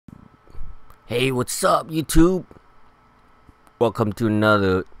Hey, what's up, YouTube? Welcome to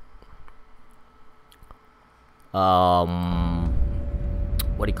another what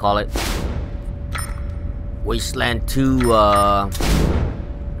do you call it? Wasteland 2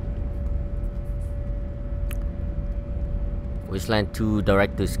 Wasteland 2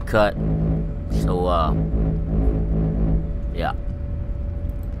 director's cut. So yeah.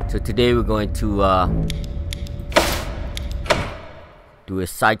 So today we're going to do a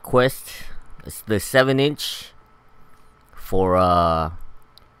side quest. It's the 7-inch for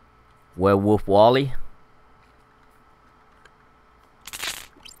Werewolf Wally.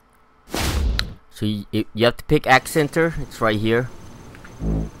 So you have to pick Accenter. It's right here.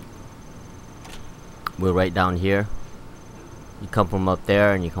 We're right down here. You come from up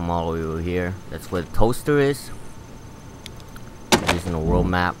there and you come all the way over here. That's where the toaster is. Using a world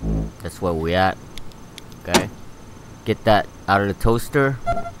map. That's where we're at. Okay. Get that out of the toaster.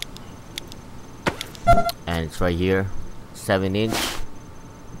 And it's right here. 7-inch.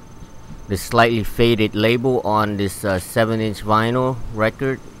 The slightly faded label on this 7-inch vinyl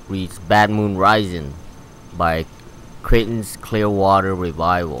record reads Bad Moon Rising by Credence Clearwater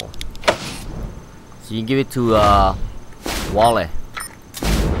Revival. So you give it to Wally.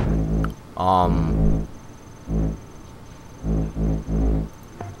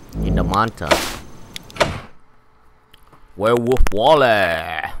 In Damonta. Werewolf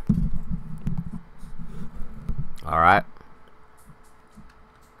Wally. Alright.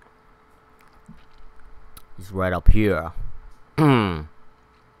 He's right up here. Make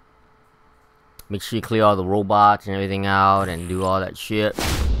sure you clear all the robots and everything out and do all that shit.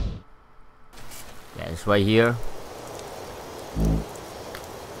 Yeah, it's right here. You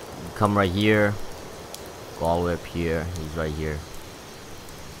come right here. Go all the way up here. He's right here.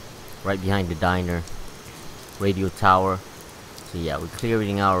 Right behind the diner. Radio tower. So yeah, we clear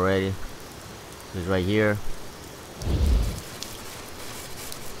everything out already. He's right here.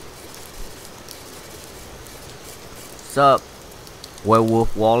 What's up,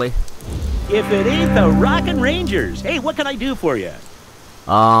 Werewolf Wally? If it ain't the Rockin' Rangers. Hey, what can I do for you?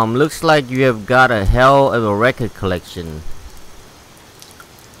 Looks like you have got a hell of a record collection.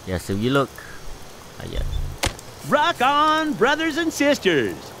 Yes, if you look. Yeah. Rock on, brothers and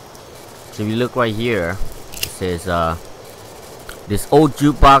sisters. So if you look right here, it says, this old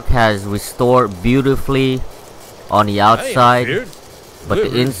jukebox has restored beautifully on the outside, but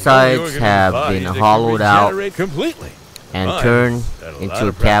the insides have been hollowed out completely and turned into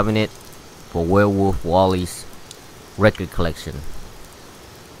a cabinet for Werewolf Wally's record collection.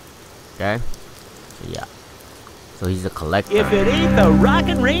 Okay? So yeah. So he's a collector. If it ain't the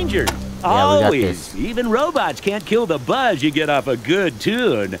Rockin' Rangers. Yeah, we got Always. this. Even robots can't kill the buzz you get off a good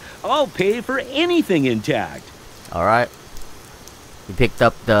tune. I'll pay for anything intact. Alright. We picked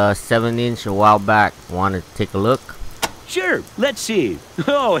up the 7-inch a while back. Want to take a look? Sure, let's see.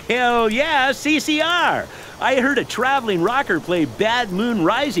 Oh, hell yeah, CCR. I heard a traveling rocker play Bad Moon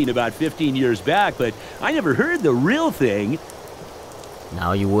Rising about 15 years back, but I never heard the real thing.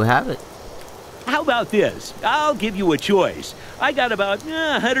 Now you will have it. How about this? I'll give you a choice. I got about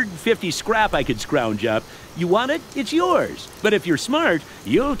 150 scrap I could scrounge up. You want it? It's yours. But if you're smart,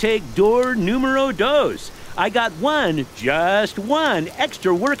 you'll take door numero dos. I got one, just one,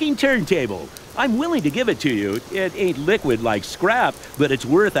 extra working turntable. I'm willing to give it to you. It ain't liquid like scrap, but it's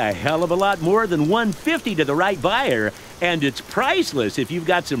worth a hell of a lot more than 150 to the right buyer. And it's priceless if you've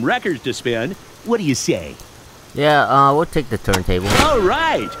got some records to spin. What do you say? Yeah, we'll take the turntable. All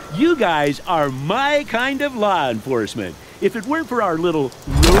right. You guys are my kind of law enforcement. If it weren't for our little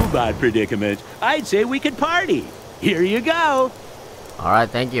robot predicament, I'd say we could party. Here you go. Alright,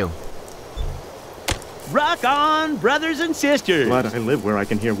 thank you. Rock on, brothers and sisters. Glad I live where I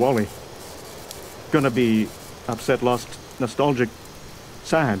can hear Wally. Gonna be upset, lost, nostalgic,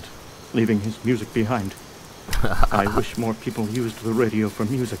 sad, leaving his music behind. I wish more people used the radio for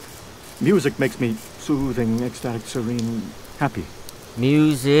music. Music makes me soothing, ecstatic, serene, happy.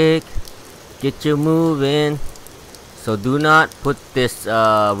 Music, get you moving. So do not put this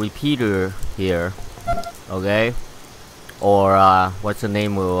repeater here, okay? Or what's the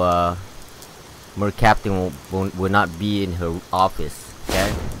name of Mer Captain will not be in her office,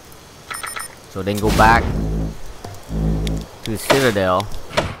 okay? So then go back to the Citadel.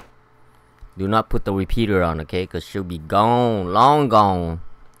 Do not put the repeater on, okay? Because she'll be gone, long gone.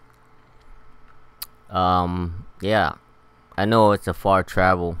 Yeah. I know it's a far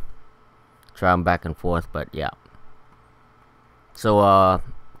travel. Traveling back and forth, but yeah. So,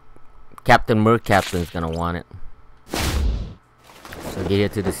 Captain Mer Captain's gonna want it. So get here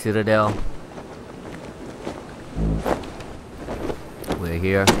to the Citadel. We're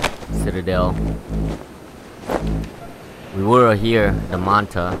here. Citadel. We were here,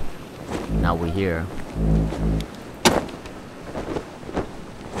 Damonta. Now we're here.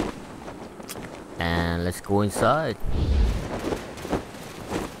 And let's go inside.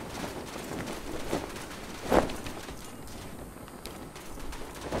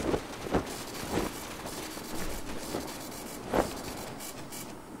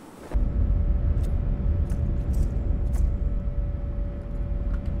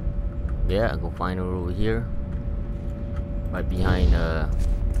 Yeah, go find her over here. Right behind,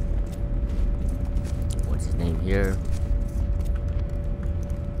 what's his name here?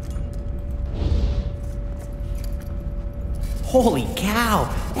 Holy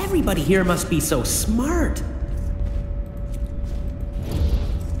cow! Everybody here must be so smart.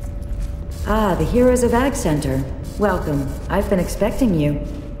 Ah, the heroes of Ag Center. Welcome. I've been expecting you.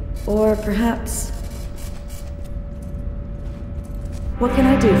 Or perhaps... What can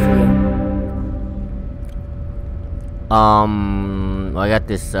I do for you? I got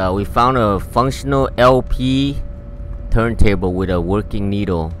this, we found a functional LP turntable with a working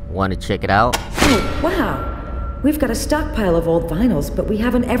needle. Want to check it out? Oh, wow! We've got a stockpile of old vinyls, but we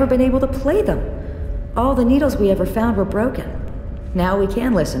haven't ever been able to play them. All the needles we ever found were broken. Now we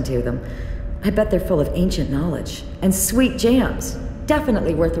can listen to them. I bet they're full of ancient knowledge. And sweet jams.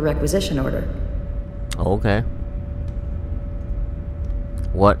 Definitely worth a requisition order. Okay.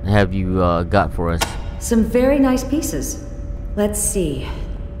 What have you got for us? Some very nice pieces. Let's see.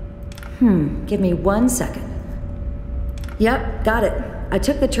 Give me 1 second. Yep, got it. I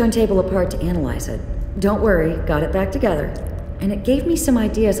took the turntable apart to analyze it. Don't worry, got it back together. And it gave me some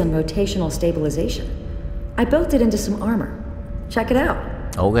ideas on rotational stabilization. I built it into some armor. Check it out.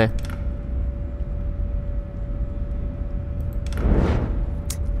 Okay.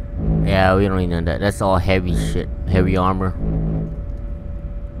 Yeah, we don't need that. That's all heavy shit. Heavy armor.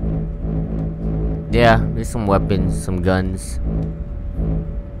 Yeah, there's some weapons, some guns.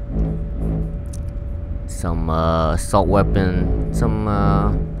 Some assault weapon, some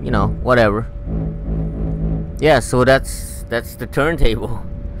you know, whatever. Yeah, so that's the turntable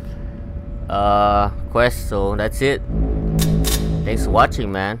quest, so that's it. Thanks for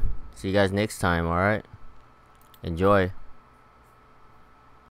watching, man. See you guys next time, alright? Enjoy.